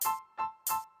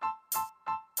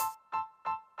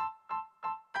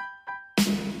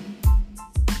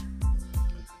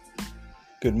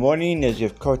Good morning, as you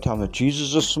have caught time with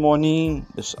Jesus this morning.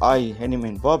 It's I,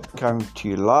 Handyman Bob, coming to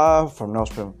you live from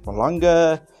Nelson,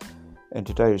 Malanga. And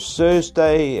today is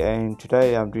Thursday, and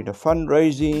today I'm doing a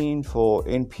fundraising for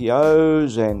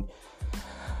NPOs and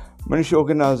ministry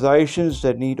organizations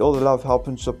that need all the love, help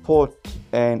and support,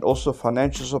 and also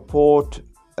financial support,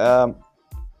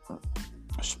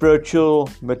 spiritual,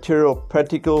 material,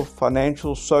 practical,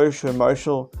 financial, social,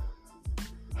 emotional,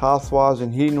 health-wise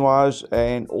and healing-wise,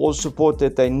 and all the support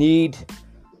that they need.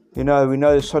 We know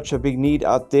there's such a big need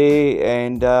out there,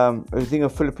 and everything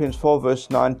of Philippians 4 verse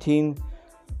 19,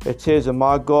 it says, "And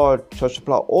my God shall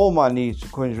supply all my needs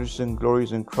according to his riches and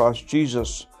glories in Christ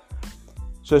Jesus."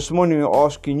 So this morning we're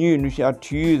asking you and reaching out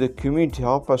to you, the community, to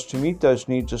help us to meet those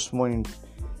needs this morning,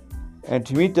 and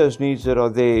to meet those needs that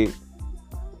are there.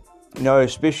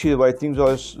 Especially the way things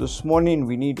are this morning,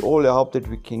 we need all the help that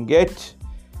we can get.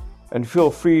 And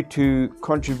feel free to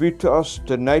contribute to us,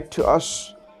 donate to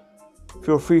us.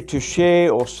 Feel free to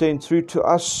share or send through to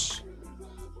us.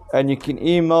 And you can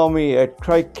email me at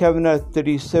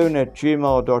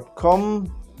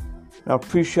craigkavanagh37@gmail.com. I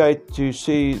appreciate to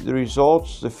see the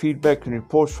results, the feedback and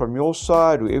reports from your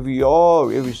side, wherever you are,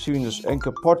 wherever you're seeing this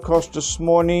Anchor podcast this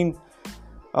morning.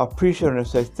 I appreciate it and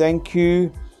say thank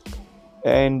you.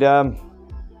 And I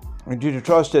do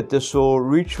trust that this will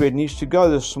reach where it needs to go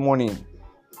this morning.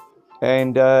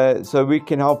 And so we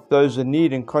can help those in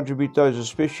need and contribute those,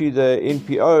 especially the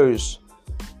NPOs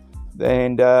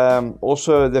and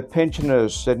also the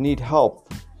pensioners that need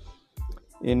help.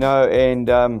 And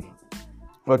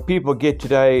what people get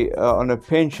today on a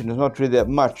pension is not really that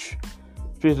much,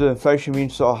 especially the inflation being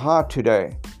so high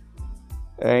today.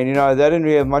 And they don't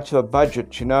really have much of a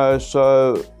budget,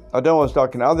 so I don't know what it's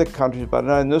like in other countries, but I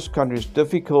know in this country it's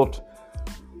difficult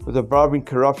with the bribery,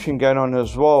 corruption going on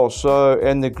as well,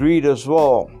 and the greed as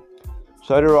well.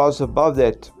 So to rise above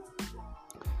that.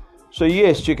 So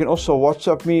yes, you can also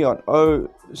WhatsApp me on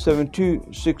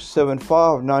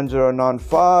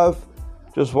 072-675-9095.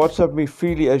 Just WhatsApp me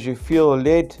freely as you feel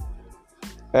led,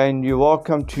 and you're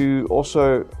welcome to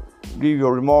also leave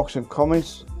your remarks and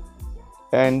comments.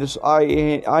 And this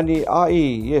IE,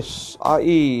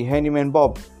 Handyman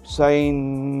Bob,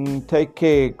 saying take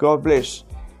care, God bless.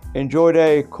 Enjoy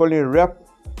the calling a wrap,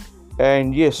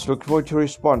 and yes, look forward to your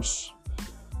response.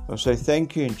 I'll say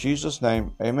thank you in Jesus'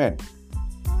 name, amen.